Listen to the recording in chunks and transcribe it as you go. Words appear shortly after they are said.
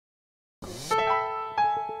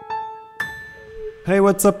Hey,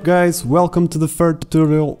 what's up guys, welcome to the third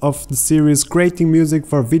tutorial of the series Creating Music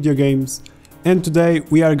for Video Games, and today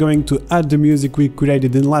we are going to add the music we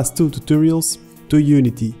created in the last two tutorials to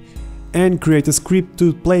Unity and create a script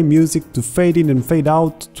to play music, to fade in and fade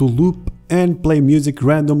out, to loop and play music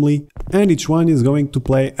randomly, and each one is going to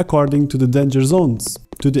play according to the danger zones,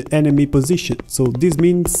 to the enemy position. So this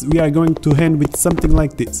means we are going to end with something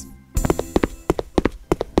like this.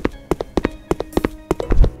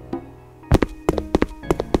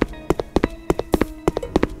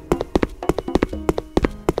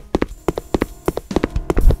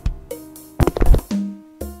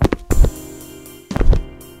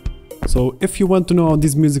 So if you want to know how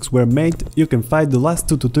these musics were made, you can find the last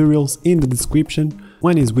two tutorials in the description.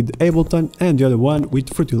 One is with Ableton and the other one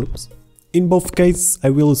with Fruity Loops. In both cases I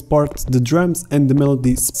will export the drums and the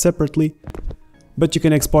melodies separately, but you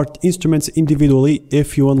can export instruments individually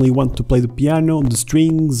if you only want to play the piano, the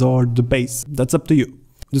strings or the bass. That's up to you.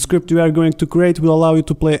 The script we are going to create will allow you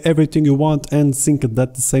to play everything you want and sync it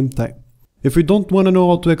at the same time. If you don't want to know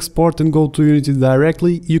how to export and go to Unity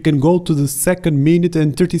directly, you can go to the second minute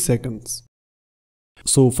and 30 seconds.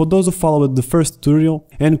 So for those who followed the first tutorial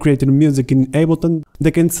and created music in Ableton, they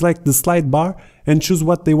can select the slide bar and choose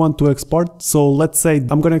what they want to export. So let's say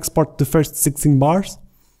I'm gonna export the first 16 bars.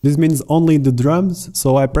 This means only the drums,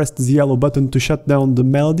 so I press the yellow button to shut down the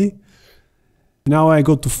melody. Now I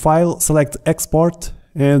go to File, select Export.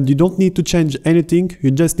 And you don't need to change anything,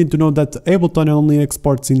 you just need to know that Ableton only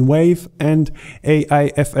exports in WAV and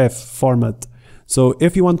AIFF format. So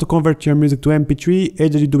if you want to convert your music to MP3,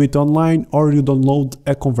 either you do it online or you download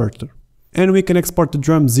a converter. And we can export the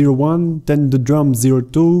drum 01, then the drum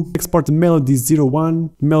 02, export the melody 01,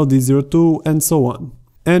 melody 02, and so on.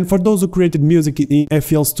 And for those who created music in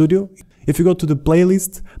FL Studio, if you go to the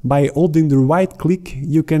playlist, by holding the right click,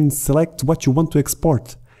 you can select what you want to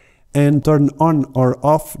export and turn on or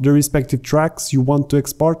off the respective tracks you want to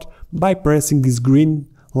export by pressing this green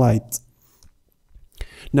light.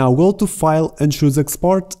 Now go to File and choose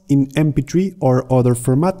Export in MP3 or other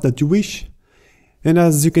format that you wish. And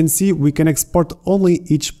as you can see, we can export only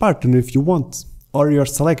each pattern if you want, or your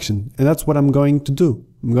selection, and that's what I'm going to do.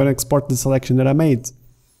 I'm going to export the selection that I made.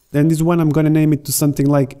 And this one I'm going to name it to something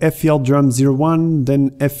like FL Drum 01,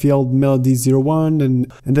 then FL Melody 01 and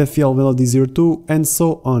FL Melody 02, and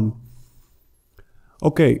so on.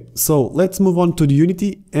 Okay, so let's move on to the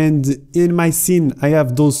Unity, and in my scene I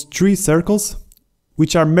have those three circles,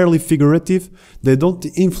 which are merely figurative. They don't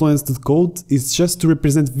influence the code, it's just to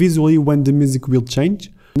represent visually when the music will change.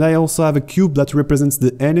 And I also have a cube that represents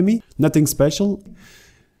the enemy, nothing special.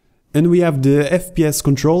 And we have the FPS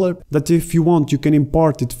controller that if you want you can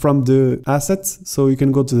import it from the assets, so you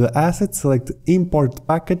can go to the assets, select import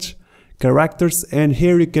package, characters, and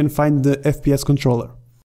here you can find the FPS controller.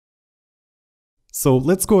 So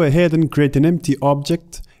let's go ahead and create an empty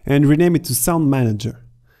object and rename it to Sound Manager.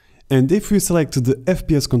 And if we select the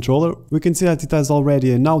FPS controller, we can see that it has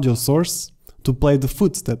already an audio source to play the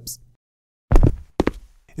footsteps.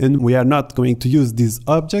 And we are not going to use this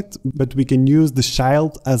object, but we can use the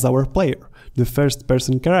child as our player, the first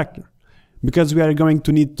person character, because we are going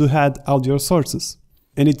to need to add audio sources.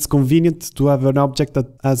 And it's convenient to have an object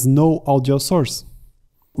that has no audio source.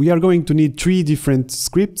 We are going to need three different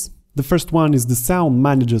scripts. The first one is the Sound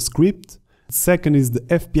Manager script, the second is the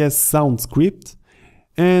FPS Sound script,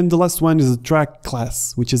 and the last one is the Track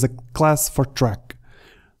class, which is a class for track.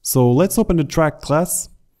 So let's open the Track class,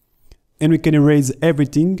 and we can erase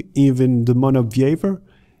everything, even the mono behavior,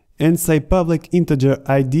 and say public integer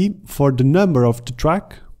ID for the number of the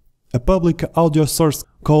track, a public audio source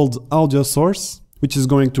called audio source, which is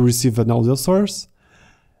going to receive an audio source,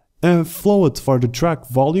 a float for the track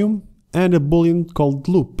volume, and a boolean called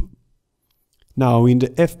loop. Now in the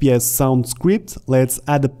FPS sound script, let's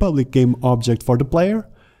add a public game object for the player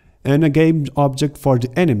and a game object for the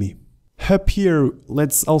enemy. Up here,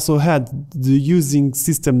 let's also add the using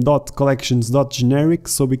system.collections.generic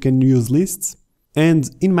so we can use lists. And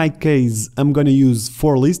in my case, I'm gonna use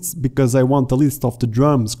 4 lists because I want a list of the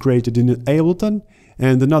drums created in Ableton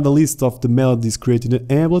and another list of the melodies created in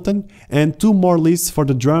Ableton and 2 more lists for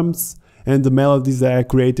the drums and the melodies that I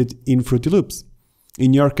created in Fruity Loops.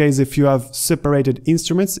 In your case, if you have separated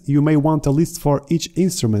instruments, you may want a list for each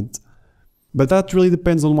instrument. But that really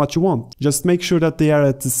depends on what you want. Just make sure that they are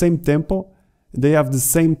at the same tempo, they have the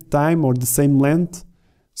same time or the same length,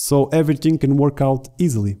 so everything can work out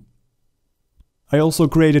easily. I also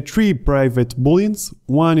created 3 private booleans.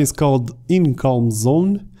 One is called in calm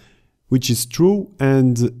zone, which is true,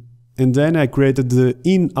 and then I created the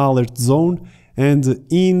in alert zone and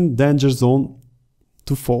in danger zone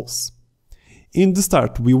to false. In the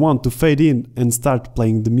start we want to fade in and start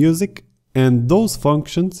playing the music, and those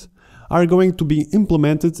functions are going to be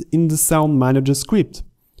implemented in the Sound Manager script,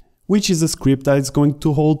 which is a script that is going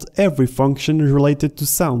to hold every function related to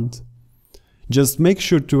sound. Just make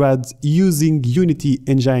sure to add using Unity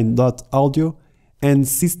engine.audio and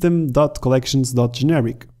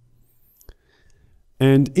system.collections.generic.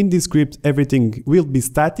 And in this script everything will be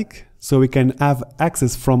static, so we can have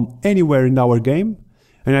access from anywhere in our game,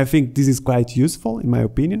 and I think this is quite useful in my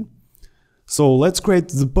opinion. So let's create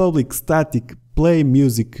the public static play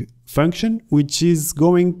music function, which is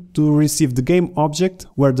going to receive the game object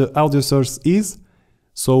where the audio source is.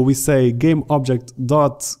 So we say game object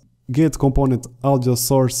dot get component audio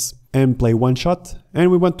source and play one shot,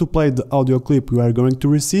 and we want to play the audio clip we are going to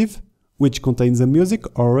receive, which contains a music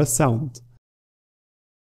or a sound.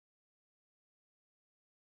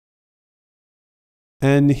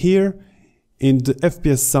 And here in the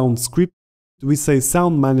FPS sound script we say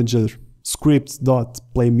sound manager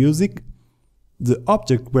script.playMusic, the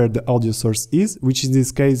object where the audio source is, which in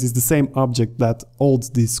this case is the same object that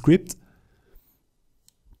holds this script.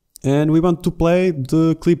 And we want to play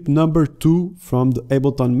the clip number 2 from the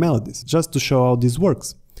Ableton melodies, just to show how this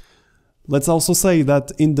works. Let's also say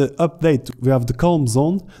that in the update we have the calm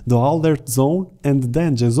zone, the alert zone and the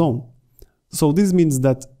danger zone. So this means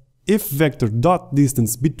that if vector dot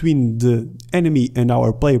distance between the enemy and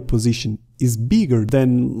our player position is bigger,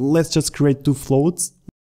 then let's just create two floats,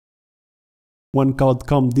 one called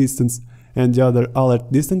calm distance and the other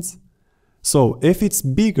alert distance. So if it's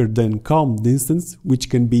bigger than calm distance, which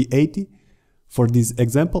can be 80 for this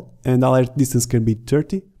example, and alert distance can be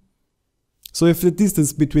 30. So if the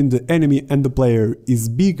distance between the enemy and the player is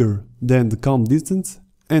bigger than the calm distance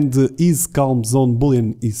and the isCalmZone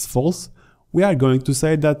boolean is false, we are going to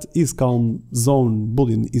say that isCalmZone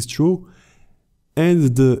boolean is true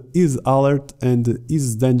and the isAlert and the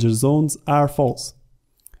isDanger zones are false.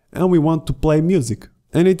 And we want to play music,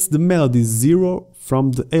 and it's the melody 0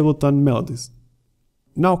 from the Ableton melodies.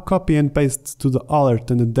 Now copy and paste to the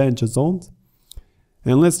alert and the danger zones,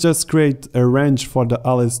 and let's just create a range for the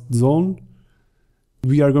alert zone.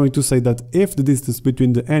 We are going to say that if the distance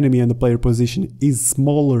between the enemy and the player position is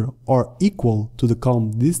smaller or equal to the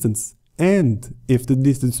calm distance, and if the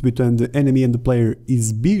distance between the enemy and the player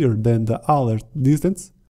is bigger than the alert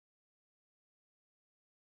distance,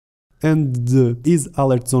 and the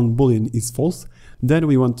isAlertZone boolean is false, then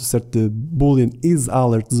we want to set the boolean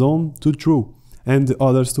isAlertZone to true and the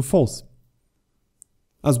others to false,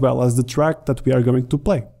 as well as the track that we are going to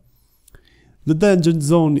play. The danger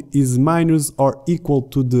zone is minus or equal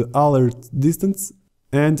to the alert distance,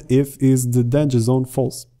 and if is the danger zone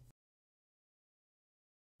false.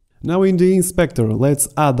 Now in the inspector, let's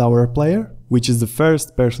add our player, which is the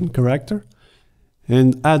first person character,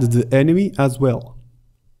 and add the enemy as well.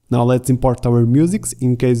 Now let's import our musics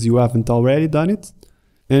in case you haven't already done it,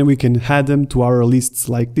 and we can add them to our lists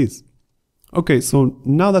like this. Okay, so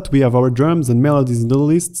now that we have our drums and melodies in the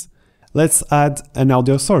lists, let's add an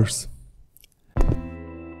audio source.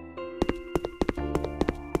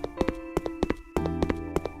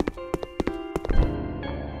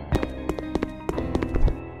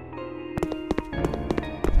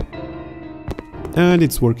 And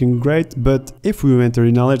it's working great, but if we enter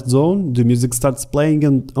in alert zone, the music starts playing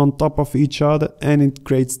on top of each other and it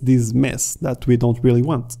creates this mess that we don't really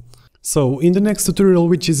want. So in the next tutorial,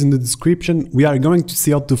 which is in the description, we are going to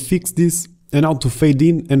see how to fix this and how to fade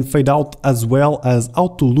in and fade out, as well as how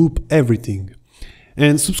to loop everything.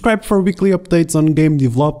 And subscribe for weekly updates on game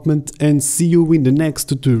development, and see you in the next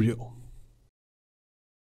tutorial.